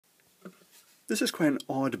This is quite an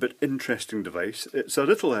odd but interesting device. It's a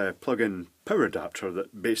little plug-in power adapter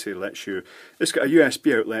that basically lets you, it's got a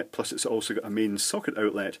USB outlet plus it's also got a main socket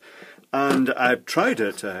outlet, and I've tried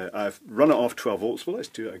it, I've run it off 12 volts, well let's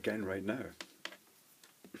do it again right now.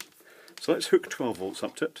 So let's hook 12 volts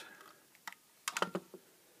up to it,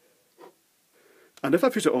 and if I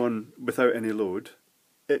put it on without any load,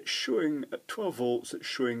 it's showing at 12 volts, it's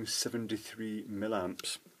showing 73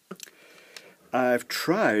 milliamps. I've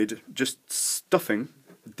tried just stuffing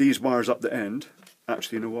these wires up the end.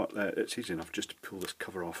 Actually, you know what? It's easy enough just to pull this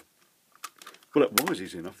cover off. Well, it was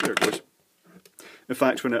easy enough. There it goes. In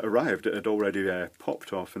fact, when it arrived, it had already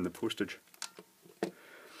popped off in the postage.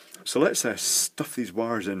 So let's stuff these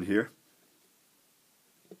wires in here.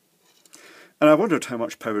 And I wondered how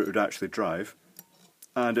much power it would actually drive.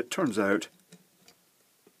 And it turns out,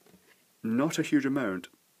 not a huge amount.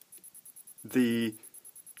 The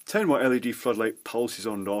 10 watt LED floodlight pulses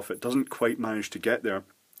on and off, it doesn't quite manage to get there.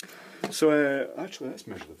 So actually let's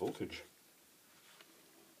measure the voltage.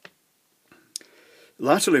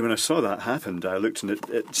 Laterally when I saw that happened, I looked and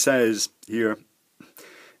it says here,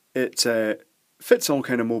 it fits all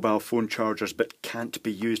kind of mobile phone chargers but can't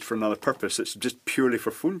be used for another purpose. It's just purely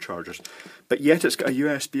for phone chargers. But yet it's got a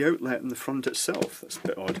USB outlet in the front itself. That's a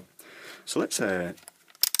bit odd. So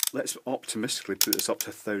let's optimistically put this up to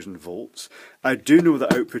 1000 volts. I do know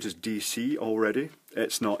that output is DC already.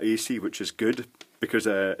 It's not AC, which is good, because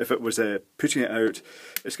if it was putting it out,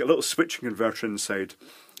 it's got a little switching converter inside.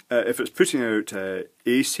 If it's putting out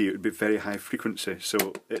AC, it would be very high frequency,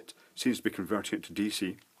 so it seems to be converting it to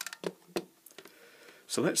DC.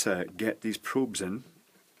 So let's get these probes in.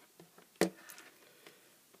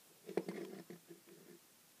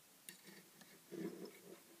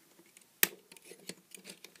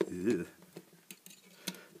 And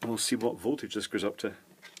we'll see what voltage this goes up to.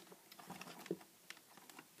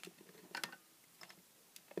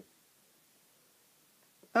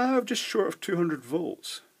 Just short of 200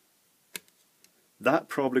 volts. That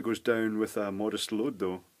probably goes down with a modest load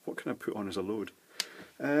though. What can I put on as a load?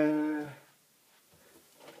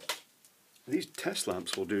 These test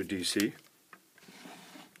lamps will do DC.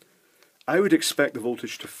 I would expect the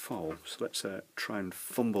voltage to fall, so let's try and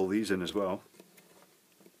fumble these in as well.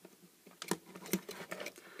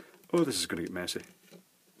 Oh, this is going to get messy.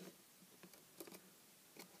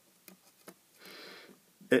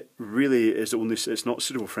 It really is it's not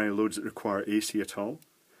suitable for any loads that require AC at all.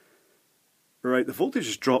 Right, the voltage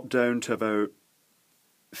has dropped down to about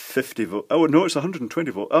 50 volt. Oh no, it's 120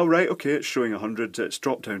 volt. Oh right, okay, it's showing 100. It's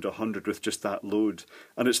dropped down to 100 with just that load,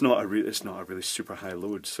 and it's not a really super high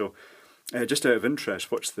load. So, just out of interest,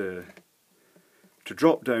 what's to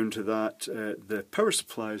drop down to that? The power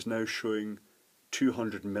supply is now showing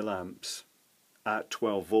 200 milliamps at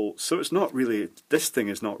 12 volts. So it's not really, this thing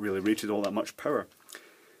is not really rated all that much power.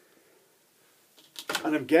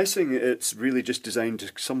 And I'm guessing it's really just designed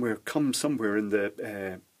to come somewhere in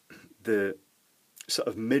the sort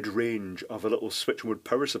of mid-range of a little switch mode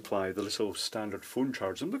power supply, the little standard phone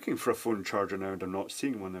charger. I'm looking for a phone charger now and I'm not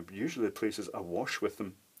seeing one. Usually the place is awash with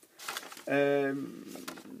them.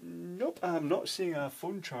 Nope, I'm not seeing a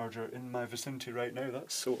phone charger in my vicinity right now.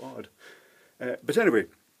 That's so odd. But anyway,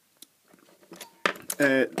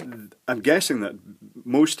 I'm guessing that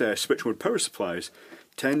most switch mode power supplies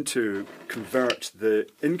tend to convert the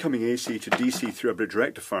incoming AC to DC through a bridge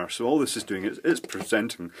rectifier. So all this is doing is it's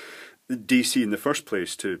presenting the DC in the first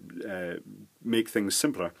place to make things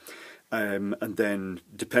simpler. And then,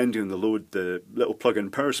 depending on the load the little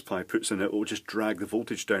plug-in power supply puts in, it will just drag the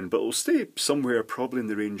voltage down. But it will stay somewhere probably in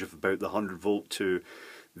the range of about the 100 volt to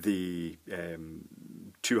the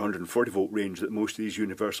 240 volt range that most of these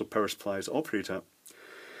universal power supplies operate at.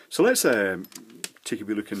 So let's take a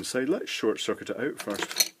wee look inside. Let's short circuit it out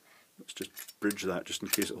first. Let's just bridge that just in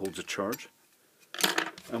case it holds a charge.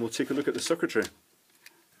 And we'll take a look at the circuitry.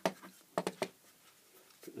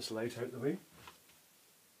 Put this light out of the way.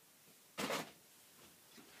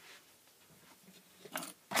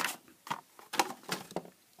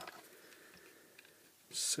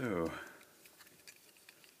 So,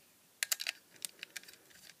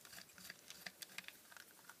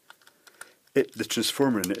 the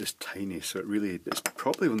transformer in it is tiny, so it's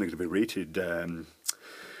probably only going to be rated, well,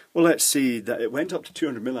 let's see, that it went up to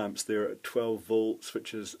 200 milliamps there at 12 volts,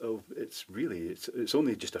 which is, it's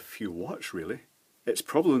only just a few watts really. It's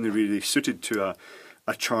probably only really suited to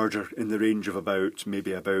a charger in the range of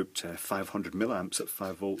maybe about 500 milliamps at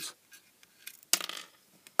 5 volts.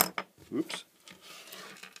 Oops.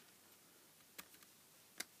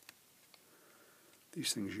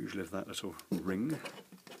 These things usually have that little ring.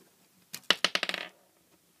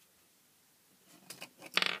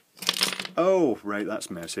 Oh, right, that's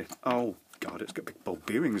messy. Oh, God, it's got big ball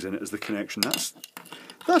bearings in it as the connection. That's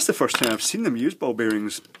the first time I've seen them use ball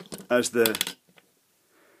bearings as the...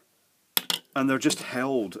 And they're just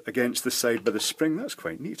held against the side by the spring. That's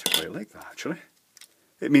quite neat. I quite like that, actually.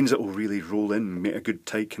 It means it will really roll in and make a good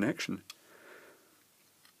tight connection.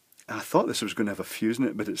 I thought this was going to have a fuse in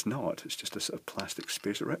it, but it's not. It's just a sort of plastic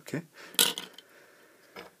spacer. Right, okay.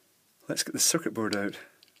 Let's get the circuit board out.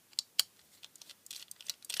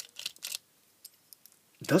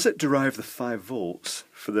 Does it derive the 5 volts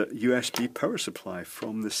for the USB power supply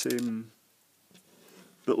from the same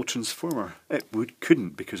little transformer? It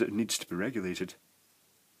couldn't, because it needs to be regulated.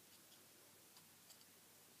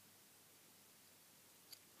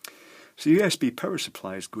 So the USB power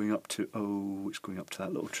supply is going up to, it's going up to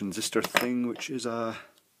that little transistor thing, which is a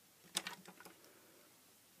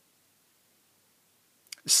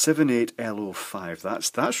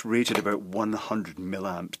 78LO5. That's rated about 100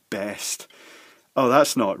 milliamps best. Oh,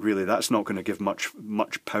 that's not going to give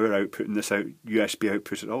much power output in this USB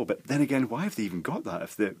output at all. But then again, why have they even got that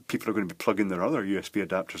if the people are going to be plugging their other USB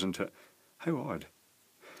adapters into it? How odd.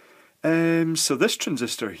 So this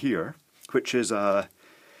transistor here, which is a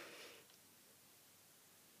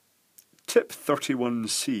tip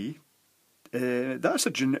 31C,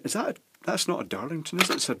 that's not a Darlington, is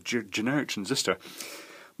it? It's a generic transistor.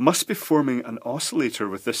 Must be forming an oscillator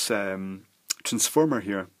with this transformer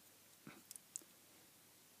here.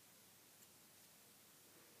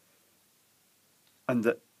 And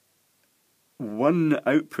that one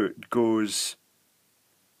output goes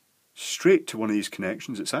straight to one of these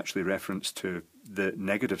connections. It's actually referenced to the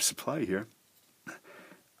negative supply here.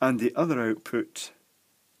 And the other output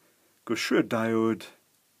goes through a diode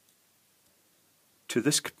to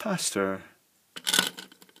this capacitor,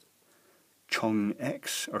 Chang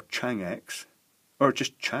X, or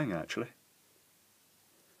just Chang actually,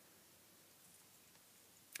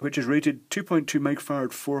 which is rated 2.2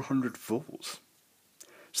 microfarad, 400 volts.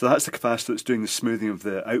 So that's the capacitor that's doing the smoothing of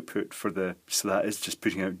the output for the, so that is just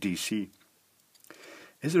putting out DC.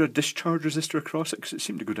 Is there a discharge resistor across it? Because it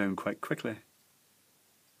seemed to go down quite quickly.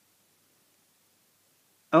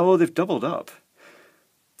 Oh, they've doubled up.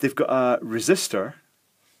 They've got a resistor.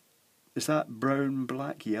 Is that brown,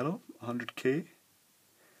 black, yellow? 100K.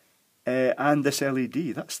 And this LED.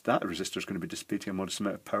 That resistor is going to be dissipating a modest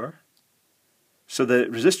amount of power. So the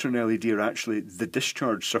resistor and LED are actually the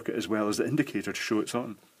discharge circuit as well as the indicator to show it's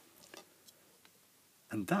on.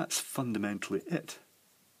 And that's fundamentally it.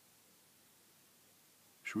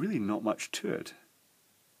 There's really not much to it.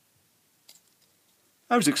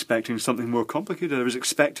 I was expecting something more complicated. I was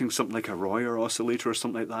expecting something like a Royer oscillator or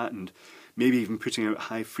something like that, and maybe even putting out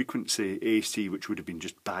high frequency AC, which would have been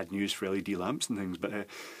just bad news for LED lamps and things. But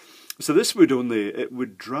so this would it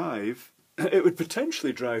would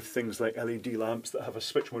potentially drive things like LED lamps that have a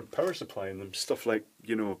switch mode power supply in them, stuff like,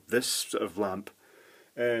 you know, this sort of lamp.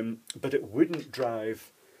 But it wouldn't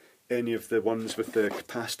drive any of the ones with the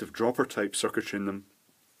capacitive dropper type circuitry in them.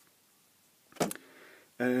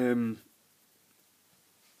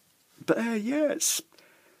 Yeah, it's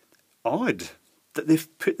odd that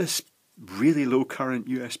they've put this really low current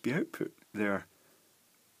USB output there,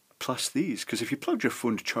 plus these, because if you plugged your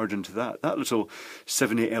phone to charge into that little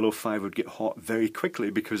 78LO5 would get hot very quickly,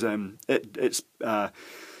 because it's a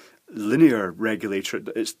linear regulator.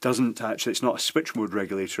 It's not a switch mode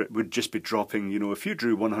regulator. It would just be dropping, you know, if you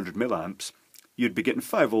drew 100 milliamps, you'd be getting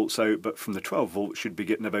 5 volts out, but from the 12 volts you'd be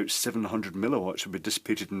getting about 700 milliwatts would be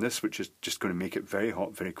dissipated in this, which is just going to make it very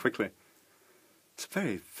hot very quickly. It's a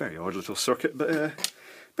very, very odd little circuit, but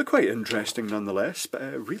quite interesting nonetheless, but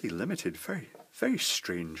really limited, very, very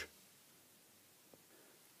strange.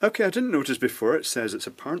 Okay, I didn't notice before, it says it's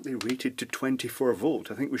apparently rated to 24 volt.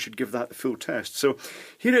 I think we should give that the full test. So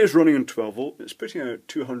here it is running on 12 volt, it's putting out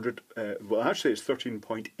 200, well actually it's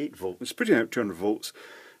 13.8 volt, it's putting out 200 volts.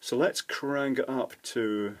 So let's crank it up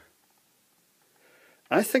to,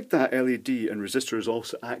 I think that LED and resistor is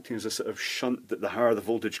also acting as a sort of shunt, that the higher the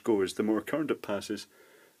voltage goes, the more current it passes.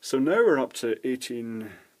 So now we're up to 18,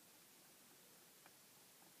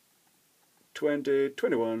 20,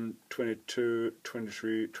 21, 22,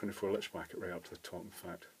 23, 24, let's whack it right up to the top in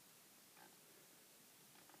fact.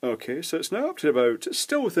 Okay, so it's now up to about, it's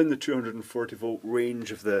still within the 240 volt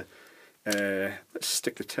range of the, let's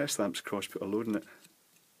stick the test lamps across, put a load in it.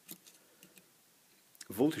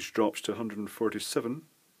 Voltage drops to 147,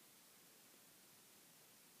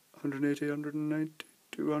 180, 190,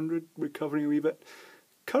 200, recovering a wee bit.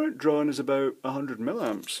 Current drawn is about 100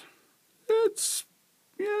 milliamps. It's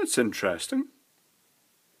interesting.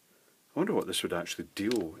 I wonder what this would actually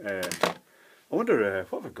deal. I wonder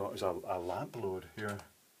what have I got as a lamp load here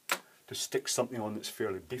to stick something on that's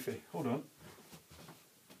fairly beefy. Hold on.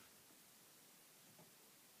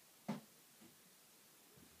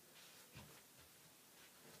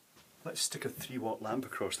 Let's stick a 3-watt lamp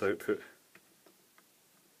across the output.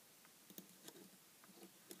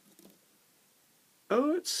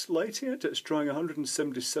 Oh, it's lighting it. It's drawing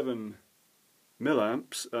 177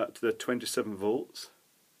 milliamps at the 27 volts.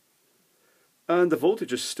 And the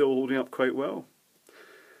voltage is still holding up quite well.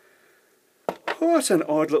 Oh, it's an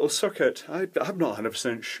odd little circuit. I'm not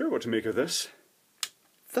 100% sure what to make of this.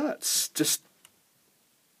 That's just...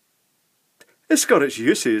 It's got its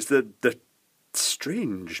uses. They're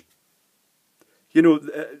strange. You know,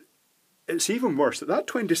 it's even worse. At that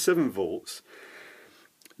 27 volts,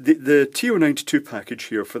 the TO92 package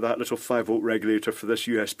here for that little 5-volt regulator for this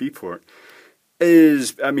USB port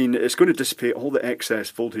is, I mean, it's going to dissipate all the excess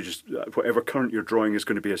voltage, whatever current you're drawing is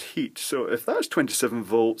going to be as heat. So if that's 27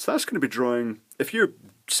 volts, that's going to be drawing, if you're,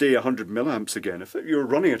 say, 100 milliamps again, if you're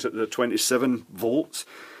running it at the 27 volts,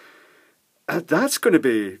 that's going to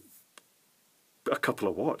be a couple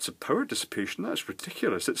of watts of power dissipation. That's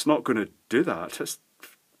ridiculous. It's not going to do that. It's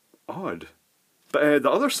odd. But the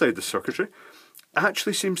other side of the circuitry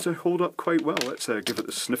actually seems to hold up quite well. Let's give it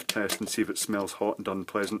the sniff test and see if it smells hot and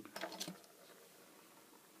unpleasant.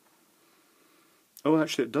 Oh,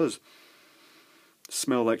 actually it does.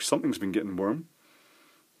 Smell like something's been getting warm.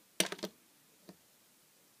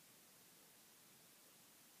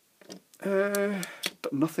 But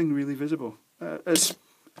nothing really visible.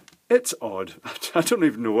 It's odd. I don't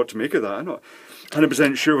even know what to make of that. I'm not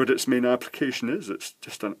 100% sure what its main application is. It's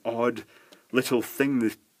just an odd little thing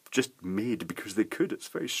they've just made because they could. It's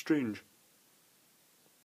very strange.